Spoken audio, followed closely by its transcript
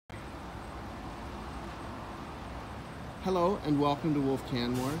Hello and welcome to Wolfe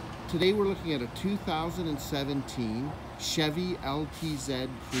Canmore. Today we're looking at a 2017 Chevy LTZ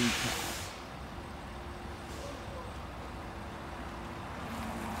Crew Cab.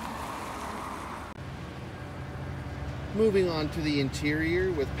 Moving on to the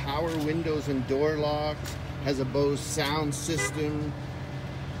interior with power windows and door locks, has a Bose sound system,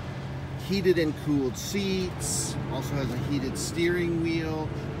 heated and cooled seats, also has a heated steering wheel,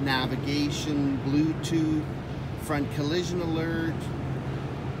 navigation, Bluetooth, front collision alert,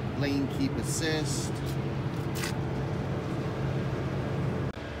 lane keep assist.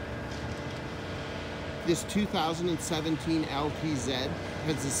 This 2017 LTZ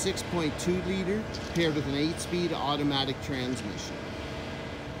has a 6.2 liter paired with an 8-speed automatic transmission.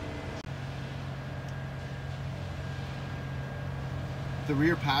 The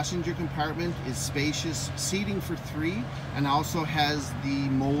rear passenger compartment is spacious, seating for 3, and also has the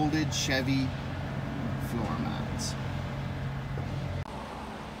molded Chevy floor mats.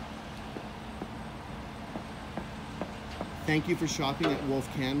 Thank you for shopping at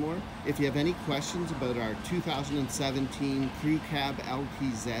Wolfe Canmore. If you have any questions about our 2017 Crew Cab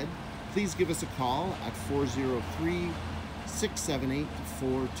LTZ, please give us a call at 403-678-4222.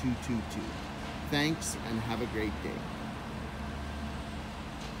 Thanks and have a great day.